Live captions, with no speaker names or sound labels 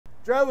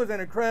Joe was an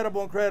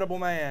incredible, incredible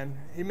man.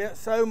 He meant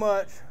so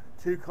much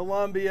to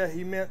Columbia.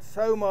 He meant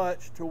so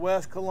much to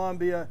West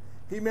Columbia.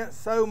 He meant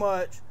so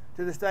much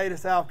to the state of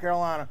South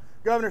Carolina.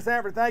 Governor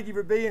Sanford, thank you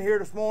for being here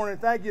this morning.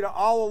 Thank you to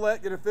all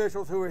elected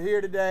officials who are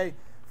here today,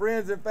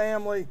 friends and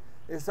family.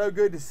 It's so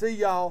good to see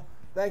y'all.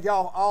 Thank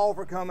y'all all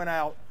for coming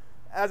out.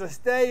 As a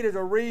state, as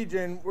a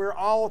region, we're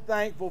all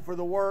thankful for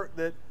the work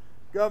that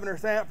Governor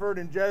Sanford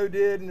and Joe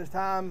did in his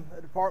time at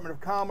the Department of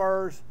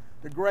Commerce,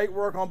 the great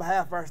work on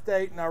behalf of our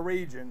state and our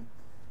region.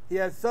 He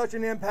had such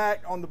an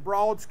impact on the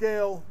broad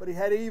scale, but he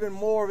had even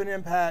more of an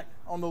impact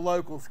on the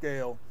local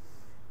scale.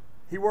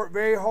 He worked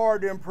very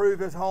hard to improve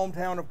his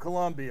hometown of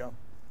Columbia.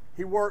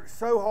 He worked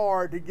so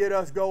hard to get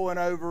us going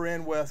over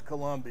in West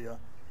Columbia.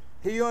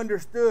 He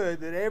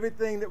understood that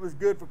everything that was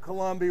good for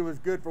Columbia was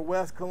good for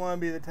West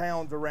Columbia, the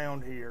towns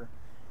around here.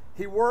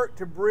 He worked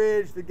to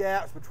bridge the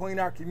gaps between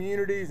our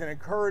communities and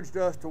encouraged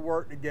us to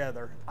work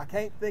together. I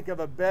can't think of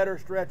a better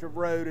stretch of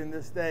road in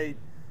this state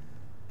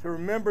to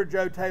remember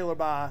Joe Taylor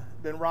by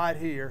than right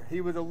here.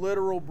 He was a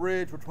literal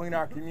bridge between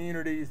our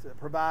communities that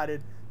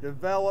provided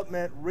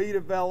development,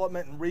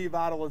 redevelopment, and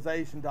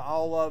revitalization to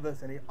all of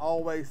us, and he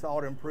always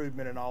sought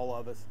improvement in all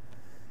of us.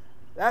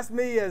 That's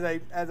me as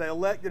an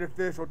elected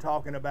official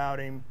talking about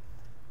him.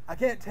 I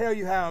can't tell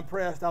you how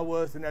impressed I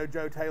was to know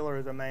Joe Taylor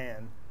as a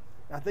man.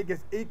 I think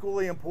it's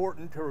equally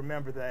important to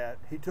remember that.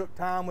 He took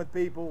time with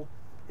people,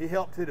 he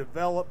helped to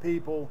develop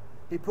people,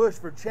 he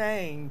pushed for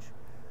change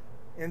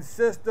in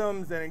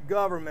systems and in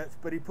governments,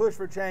 but he pushed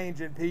for change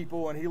in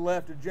people, and he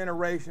left a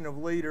generation of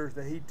leaders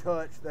that he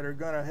touched that are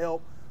going to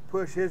help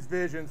push his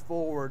visions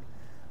forward.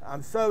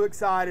 I'm so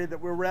excited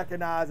that we're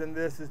recognizing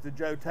this as the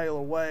Joe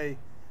Taylor way.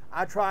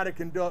 I try to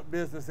conduct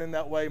business in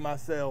that way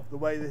myself, the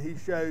way that he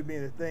showed me,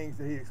 the things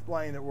that he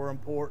explained that were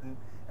important,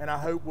 and I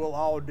hope we'll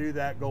all do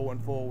that going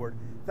forward.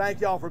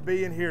 Thank y'all for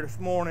being here this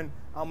morning.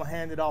 I'm going to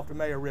hand it off to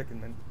Mayor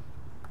Rickenman.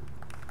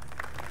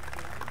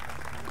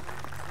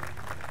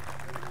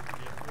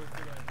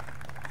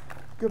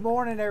 Good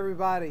morning,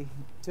 everybody.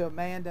 To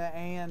Amanda,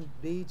 Ann,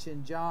 Beach,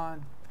 and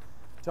John,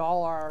 to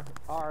all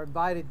our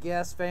invited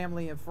guests,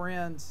 family, and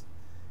friends.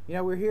 You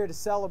know, we're here to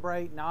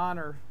celebrate and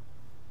honor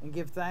and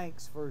give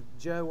thanks for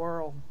Joe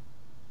Earl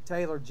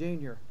Taylor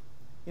Jr.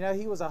 You know,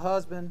 he was a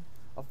husband,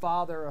 a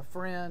father, a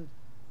friend,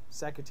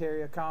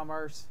 Secretary of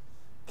Commerce,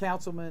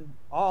 councilman,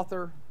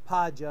 author,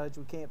 pie judge,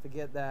 we can't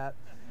forget that,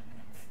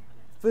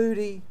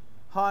 foodie,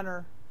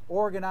 hunter,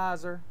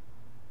 organizer,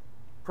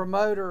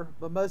 promoter,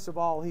 but most of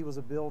all, he was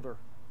a builder.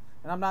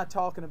 And I'm not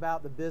talking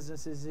about the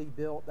businesses he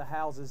built, the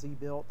houses he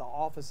built, the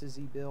offices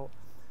he built.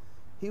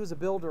 He was a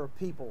builder of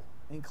people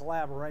in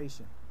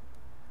collaboration.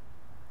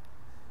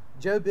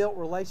 Joe built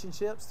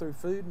relationships through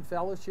food and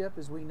fellowship,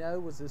 as we know,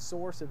 was the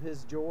source of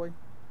his joy.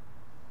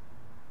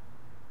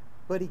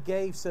 But he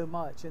gave so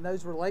much, and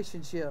those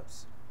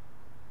relationships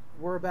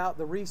were about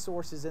the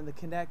resources and the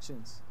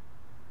connections,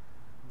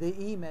 the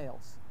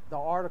emails, the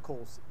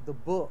articles, the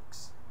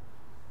books,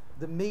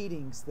 the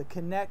meetings, the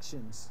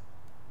connections,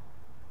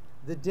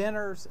 the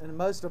dinners, and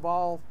most of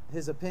all,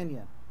 his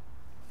opinion.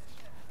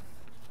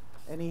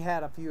 And he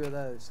had a few of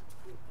those.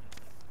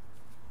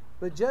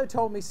 But Joe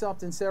told me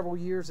something several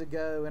years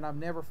ago, and I've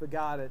never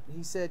forgot it.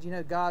 He said, you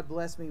know, God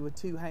blessed me with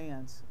two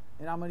hands,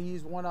 and I'm going to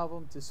use one of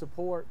them to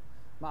support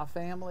my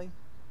family,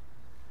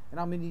 and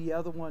I'm going to use the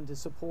other one to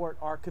support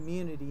our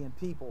community and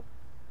people.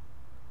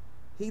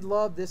 He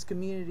loved this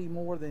community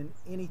more than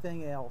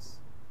anything else.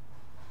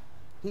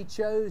 He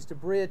chose to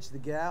bridge the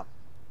gap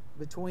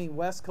between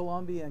West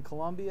Columbia and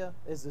Columbia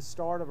as the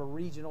start of a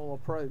regional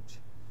approach,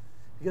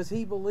 because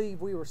he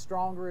believed we were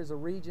stronger as a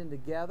region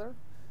together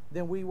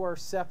than we were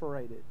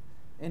separated.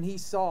 And he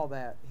saw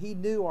that. He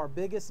knew our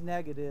biggest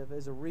negative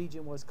as a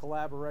region was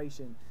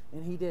collaboration,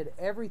 and he did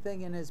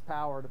everything in his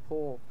power to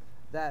pull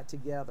that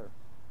together.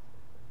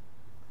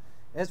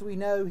 As we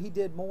know, he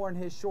did more in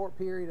his short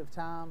period of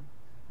time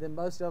than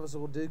most of us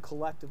will do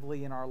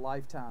collectively in our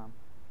lifetime.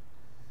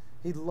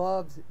 He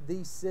loved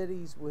these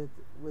cities with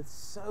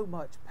so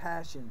much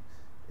passion.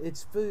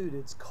 Its food,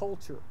 its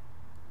culture,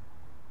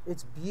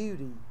 its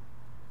beauty.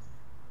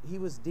 He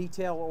was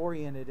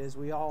detail-oriented, as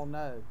we all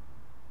know.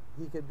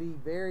 He could be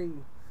very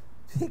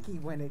picky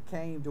when it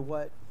came to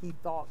what he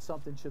thought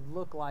something should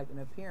look like in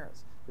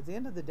appearance. But at the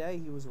end of the day,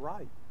 he was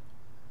right.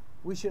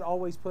 We should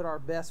always put our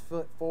best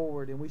foot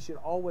forward, and we should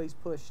always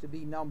push to be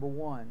number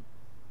one.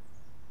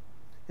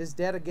 His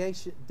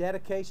dedication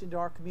to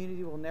our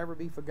community will never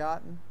be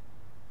forgotten.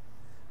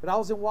 But I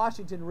was in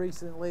Washington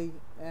recently,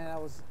 and I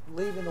was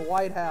leaving the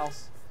White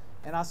House,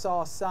 and I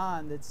saw a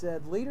sign that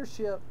said,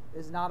 leadership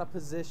is not a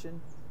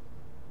position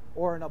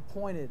or an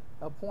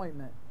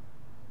appointment.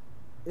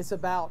 It's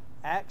about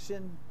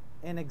action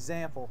and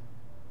example.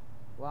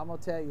 Well, I'm going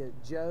to tell you,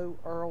 Joe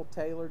Earl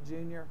Taylor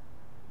Jr.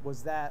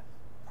 was that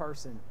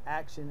person,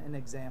 action and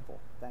example.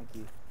 Thank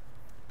you.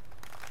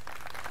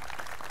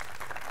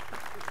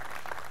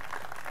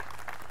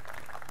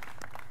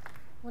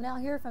 We'll now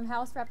hear from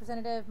House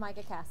Representative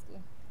Micah Caskey.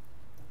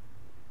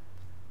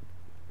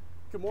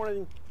 Good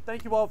morning.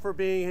 Thank you all for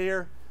being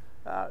here.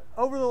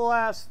 Over the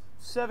last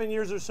 7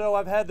 years or so,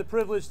 I've had the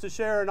privilege to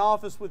share an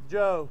office with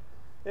Joe.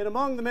 And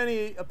among the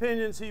many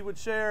opinions he would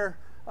share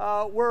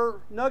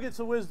were nuggets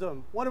of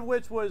wisdom, one of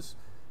which was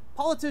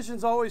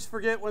politicians always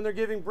forget when they're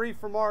giving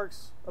brief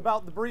remarks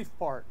about the brief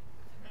part.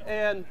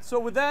 And so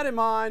with that in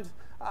mind,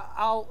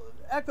 I'll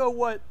echo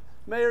what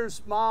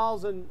Mayors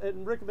Miles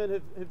and Rickman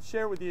have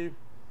shared with you.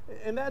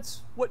 And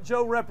that's what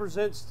Joe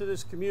represents to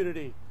this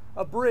community,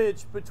 a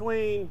bridge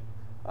between,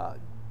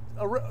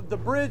 the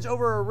bridge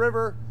over a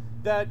river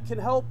that can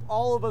help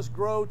all of us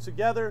grow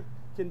together,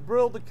 can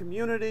build the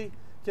community,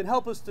 can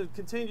help us to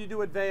continue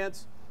to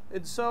advance.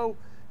 And so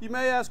you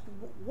may ask,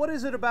 what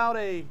is it about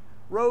a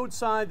road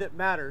sign that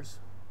matters?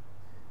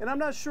 And I'm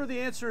not sure the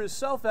answer is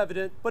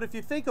self-evident, but if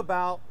you think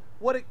about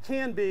what it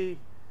can be,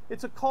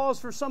 it's a cause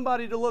for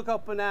somebody to look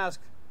up and ask,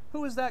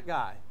 who is that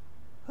guy?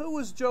 Who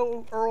was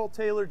Joe Earl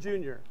Taylor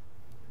Jr.?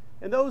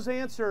 And those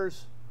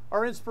answers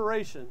are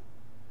inspiration.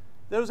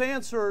 Those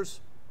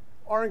answers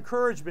are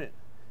encouragement,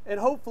 and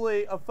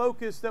hopefully a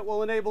focus that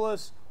will enable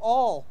us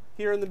all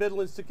here in the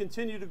Midlands to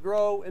continue to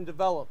grow and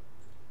develop.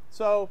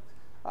 So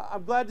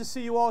I'm glad to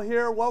see you all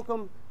here.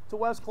 Welcome to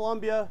West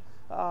Columbia.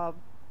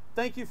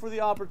 Thank you for the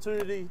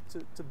opportunity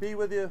to be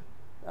with you,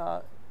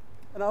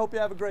 and I hope you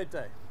have a great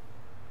day.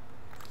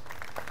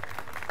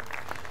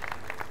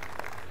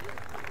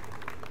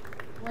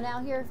 We'll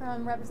now hear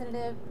from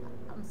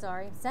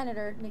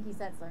Senator Nikki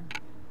Setzler.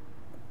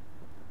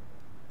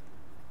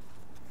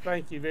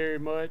 Thank you very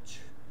much.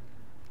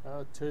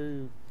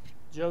 To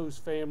Joe's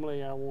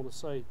family, I want to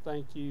say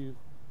thank you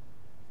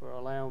for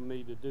allowing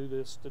me to do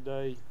this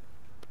today.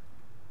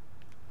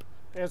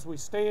 As we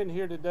stand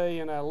here today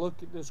and I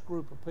look at this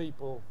group of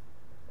people,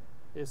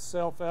 it's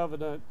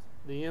self-evident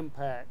the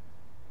impact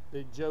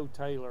that Joe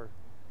Taylor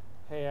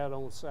had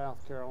on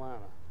South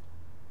Carolina.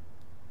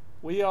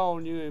 We all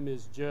knew him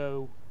as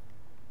Joe.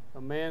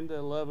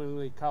 Amanda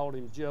lovingly called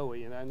him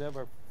Joey, and I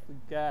never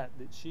forgot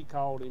that she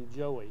called him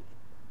Joey.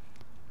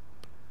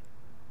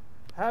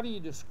 How do you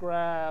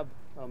describe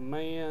a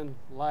man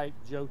like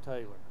Joe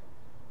Taylor?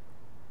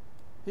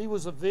 He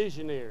was a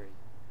visionary.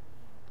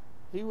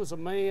 He was a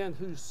man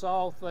who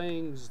saw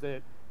things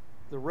that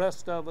the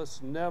rest of us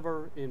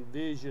never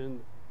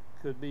envisioned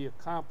could be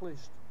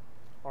accomplished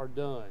or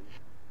done.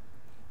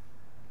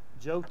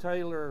 Joe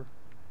Taylor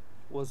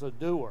was a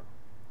doer.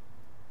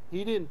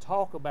 He didn't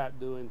talk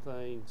about doing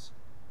things.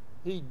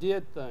 He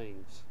did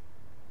things.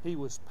 He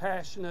was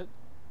passionate.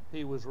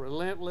 He was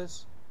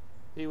relentless.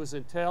 He was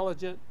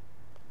intelligent.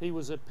 He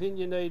was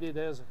opinionated,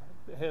 as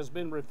has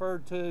been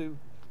referred to,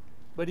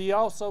 but he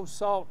also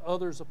sought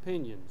others'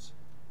 opinions.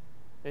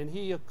 And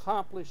he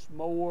accomplished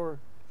more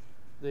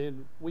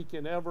than we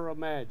can ever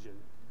imagine.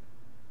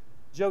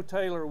 Joe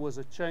Taylor was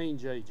a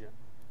change agent.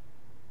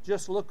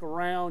 Just look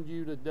around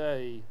you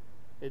today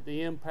at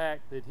the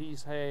impact that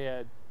he's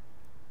had,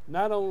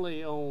 not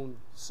only on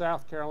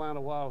South Carolina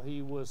while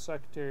he was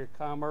Secretary of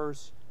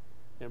Commerce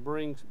and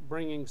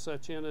bringing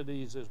such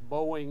entities as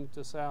Boeing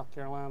to South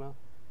Carolina,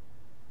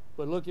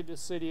 but look at the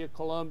city of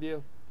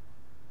Columbia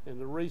and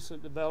the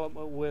recent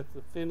development with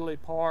the Finley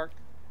Park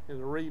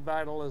and the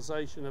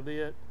revitalization of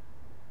it,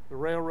 the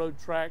railroad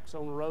tracks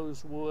on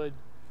Rosewood.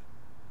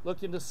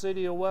 Look in the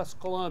city of West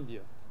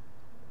Columbia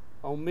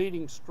on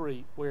Meeting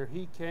Street, where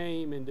he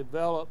came and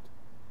developed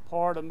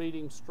part of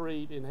Meeting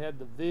Street and had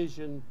the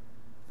vision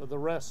for the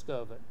rest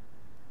of it.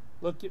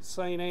 Look at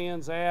St.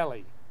 Anne's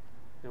Alley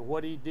and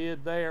what he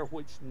did there,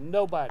 which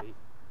nobody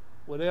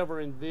would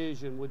ever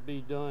envision would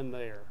be done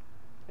there,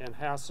 and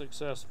how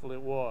successful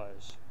it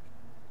was.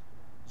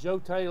 Joe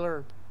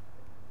Taylor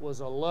was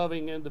a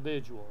loving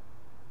individual.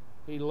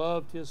 He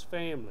loved his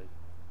family.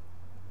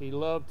 He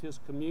loved his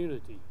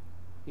community.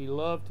 He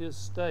loved his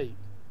state.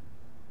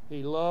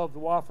 He loved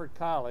Wofford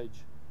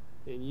College.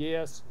 And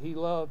yes, he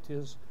loved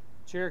his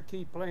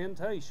Cherokee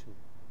plantation.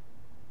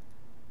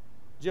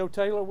 Joe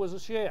Taylor was a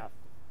chef,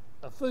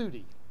 a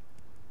foodie,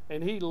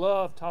 and he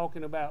loved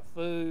talking about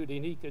food,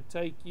 and he could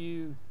take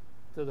you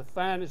to the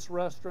finest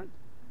restaurant,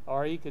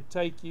 or he could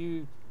take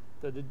you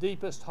to the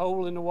deepest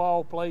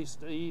hole-in-the-wall place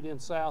to eat in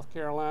South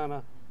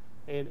Carolina,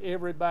 and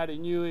everybody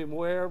knew him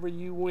wherever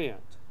you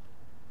went.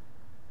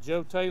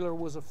 Joe Taylor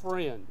was a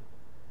friend.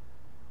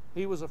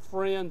 He was a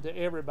friend to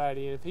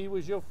everybody, and if he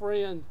was your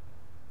friend,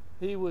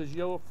 he was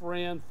your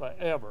friend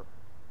forever.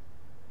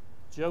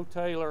 Joe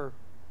Taylor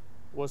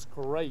was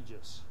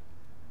courageous.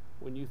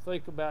 When you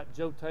think about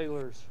Joe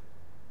Taylor's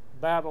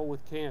battle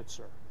with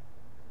cancer,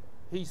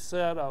 he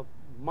set a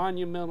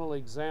monumental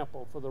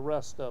example for the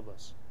rest of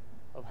us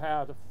of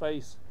how to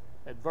face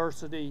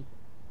adversity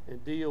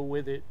and deal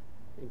with it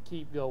and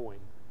keep going.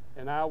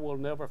 And I will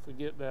never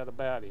forget that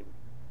about him.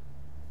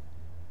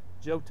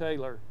 Joe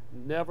Taylor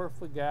never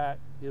forgot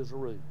his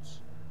roots.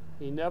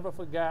 He never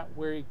forgot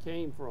where he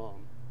came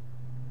from.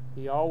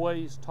 He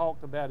always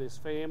talked about his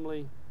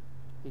family.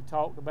 He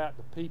talked about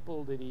the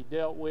people that he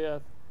dealt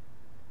with.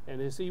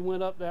 And as he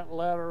went up that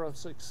ladder of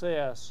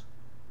success,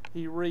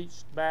 he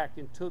reached back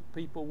and took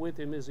people with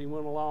him as he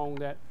went along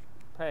that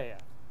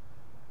path.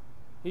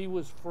 He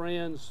was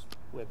friends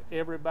with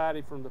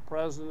everybody from the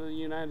President of the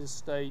United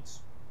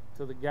States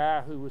to the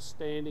guy who was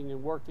standing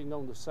and working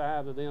on the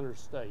side of the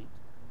interstate.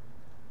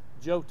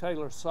 Joe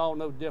Taylor saw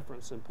no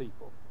difference in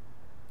people.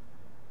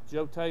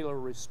 Joe Taylor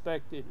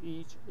respected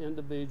each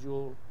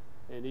individual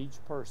and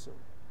each person.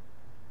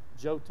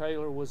 Joe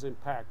Taylor was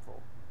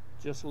impactful.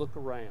 Just look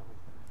around.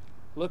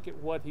 Look at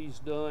what he's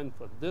done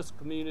for this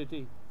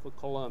community, for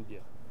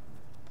Columbia.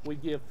 We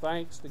give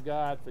thanks to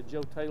God for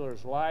Joe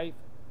Taylor's life,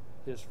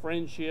 his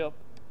friendship,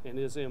 and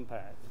his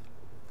impact.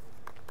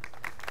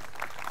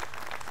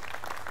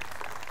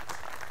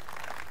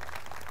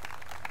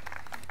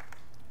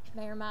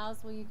 Mayor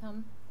Miles, will you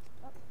come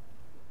up?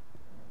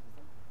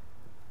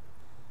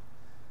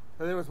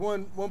 So there was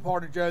one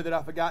part of Joe that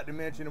I forgot to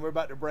mention, and we're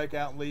about to break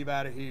out and leave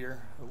out of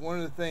here. But one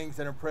of the things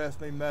that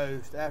impressed me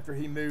most after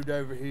he moved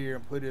over here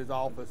and put his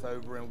office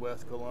over in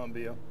West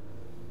Columbia,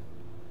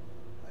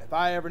 if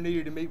I ever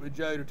needed to meet with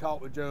Joe to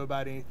talk with Joe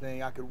about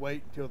anything, I could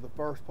wait until the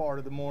first part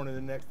of the morning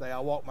the next day. I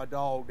walk my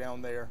dog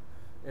down there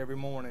every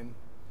morning,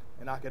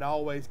 and I could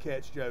always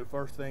catch Joe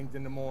first things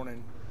in the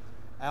morning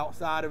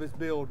outside of his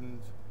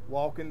buildings,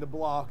 walking the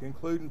block,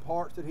 including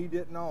parts that he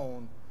didn't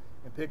own,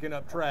 and picking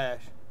up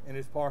trash in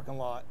his parking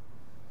lot,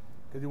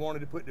 because he wanted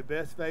to put the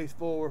best face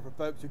forward for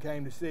folks who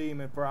came to see him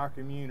and for our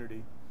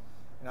community.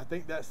 And I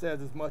think that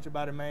says as much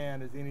about a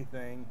man as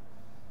anything.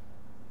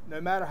 No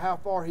matter how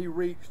far he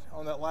reached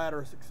on that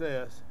ladder of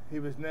success, he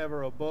was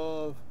never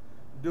above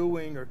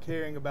doing or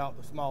caring about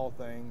the small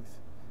things.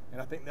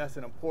 And I think that's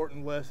an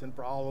important lesson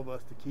for all of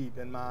us to keep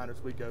in mind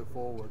as we go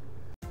forward.